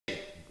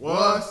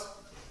What's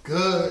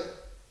good?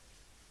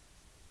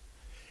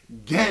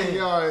 Gang,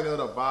 y'all already know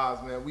the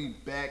vibes, man. We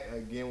back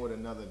again with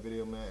another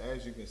video, man.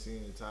 As you can see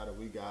in the title,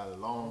 we got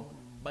Long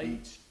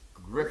Beach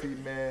Griffy,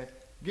 man.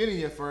 Getting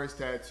your first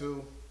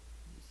tattoo.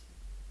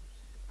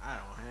 I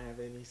don't have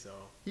any, so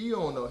he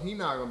don't know. He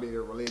not gonna be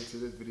able to relate to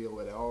this video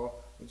at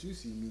all. But you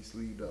see me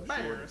sleeved up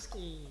short.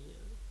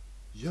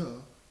 Yeah.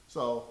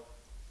 So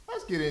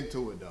let's get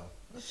into it though.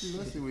 Let's see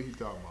what he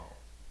talking about.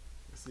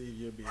 Let's see if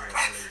you'll be able to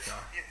relate, y'all.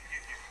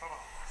 Hold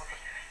on.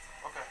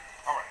 Okay.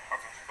 All right.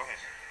 Okay. Go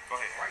ahead.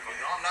 Right.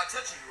 No, I'm not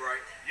touching you,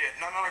 right? Yeah.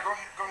 No. Go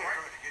ahead.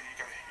 Yeah, you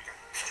got it.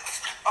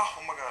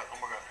 Oh my God.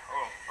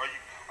 Oh,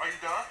 are you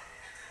done?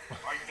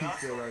 Are you done?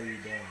 He said, "Are you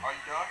done?" Are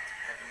you done?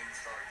 Haven't even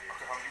started yet.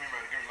 Okay. Hold on. Give me a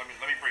minute.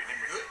 Let me breathe.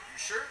 Good? You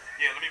sure?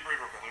 Yeah. Let me breathe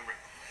real quick. Let me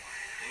breathe.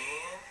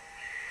 And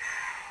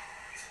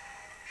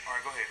All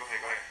right. Go ahead.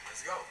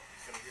 let's go.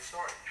 We're finna get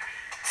started.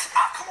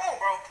 Come on,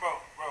 bro.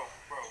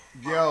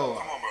 Yo,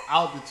 Come on, bro.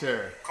 out the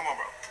chair. Come on,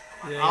 bro.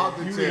 Yeah, Out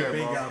the you chair,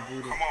 big bro. guy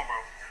booty. Come on, bro.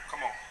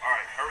 Come on. All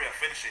right. Hurry up.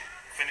 Finish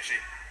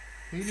it.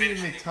 He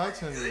didn't even touch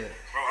him yet.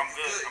 Bro, I'm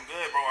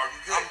good, bro.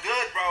 I'm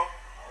good, bro.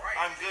 All right.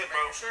 I'm good,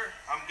 bro. Sure.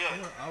 I'm good.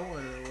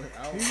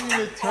 He didn't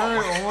even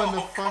turn on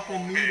the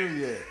fucking needle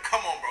yet.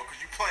 Come on, bro, because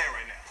you playing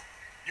right now.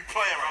 You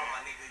playing right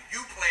My now. nigga, you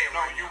playing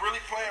No, right you now.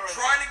 really playing right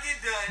now. Trying to get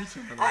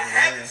done. I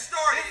haven't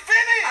started.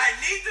 Finish. I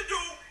need to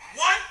do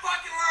one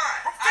fucking line.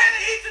 Bro, I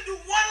need to do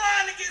one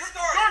line to get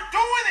started. You're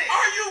doing it.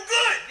 Are you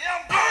good? Yeah,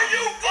 I'm good. Are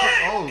you good?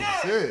 Oh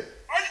shit!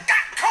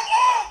 Come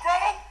on, bro.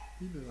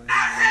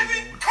 I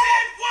haven't did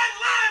one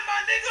line, my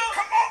nigga.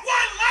 Come on.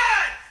 One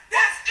line.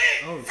 That's it.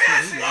 Oh, shit,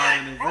 Finish he it.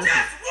 lying in the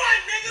Just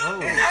one, nigga. Oh,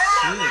 Just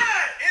one shit.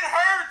 line. It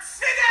hurts.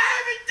 Nigga, I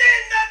haven't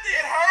did nothing.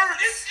 It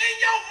hurts. It's in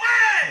your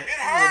mind. It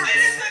hurts.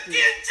 It is a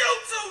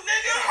genjutsu,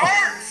 nigga. It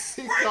hurts.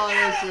 He called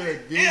that shit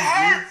a It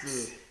hurts.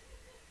 genjutsu.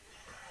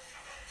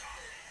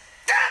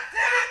 God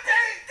damn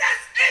it,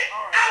 that's it.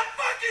 All right. I'm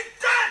fucking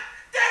done.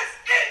 That's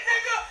it,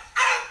 nigga.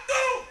 I'm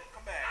through.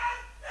 Come back.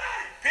 I'm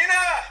done.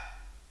 Peanut.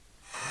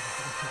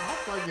 I'm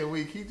fucking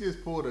weak. He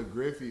just pulled a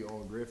Griffy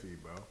on Griffy,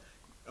 bro.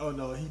 Oh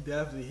no, he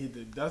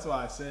did. That's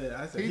why I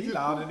said he just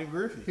louder than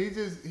Griffy.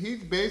 He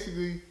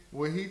basically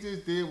what he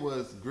just did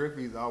was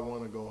Griffy's "I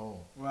Want to Go Home."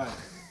 Right.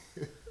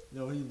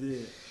 No, he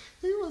did.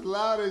 He was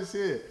loud as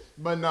shit.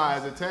 But nah,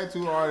 as a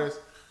tattoo artist,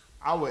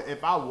 I would,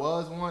 if I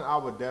was one, I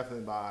would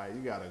definitely buy.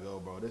 You gotta go,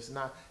 bro. It's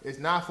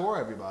not for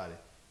everybody.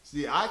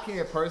 See, I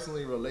can't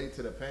personally relate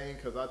to the pain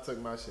because I took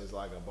my shits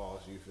like a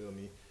boss. You feel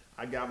me?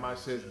 I got my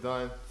shits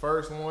done.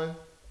 First one,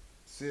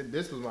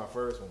 this was my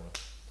first one,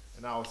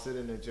 and I was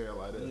sitting in the chair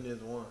like this,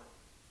 There's one.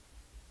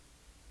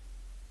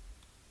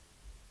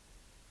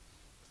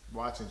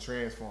 watching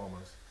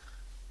Transformers.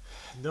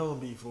 Don't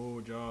be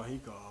fooled, y'all. He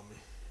called me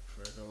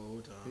for the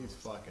whole time. He's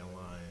fucking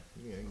lying.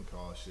 You ain't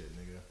call shit,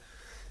 nigga.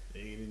 The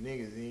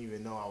niggas didn't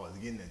even know I was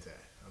getting attacked.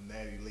 I'm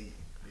that elite.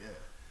 Yeah.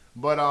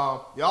 But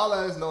y'all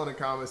let us know in the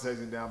comment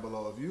section down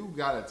below if you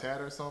got a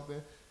tat or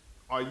something.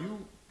 Are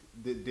you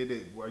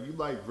were you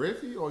like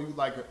Griffy or are you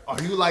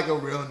like a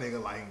real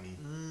nigga like me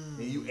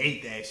and you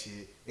ate that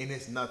shit and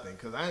it's nothing?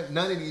 Cause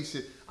none of these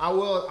shit. I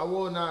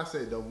will not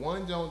say the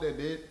one joint that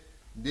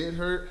did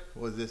hurt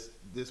was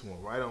this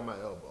one right on my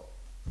elbow.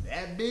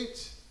 That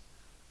bitch,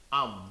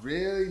 I'm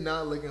really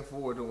not looking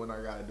forward to when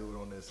I gotta do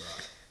it on this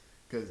side.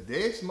 Cause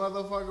this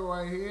motherfucker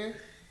right here,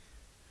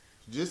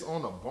 just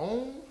on the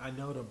bone, I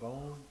know the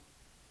bone.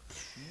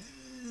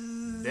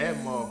 that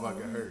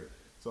motherfucker hurt.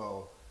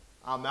 So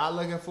I'm not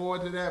looking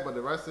forward to that, but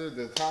the rest of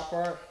the top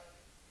part,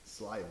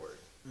 slight work.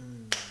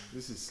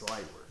 This is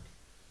slight work.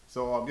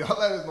 So y'all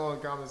let us know in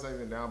the comment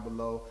section down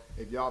below.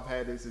 If y'all have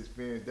had this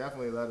experience,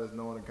 definitely let us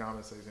know in the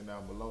comment section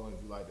down below. And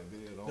if you like the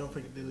video, Don't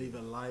forget to leave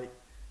a like,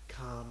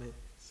 comment,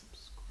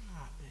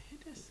 subscribe, man.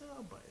 Hit that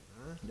sub button,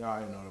 man. Y'all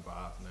already know the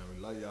vibes, man.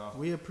 We love y'all.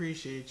 We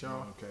appreciate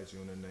y'all. I'll catch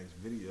you in the next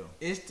video.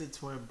 It's the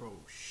Twin Bro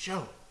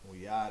Show.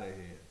 We out of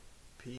here.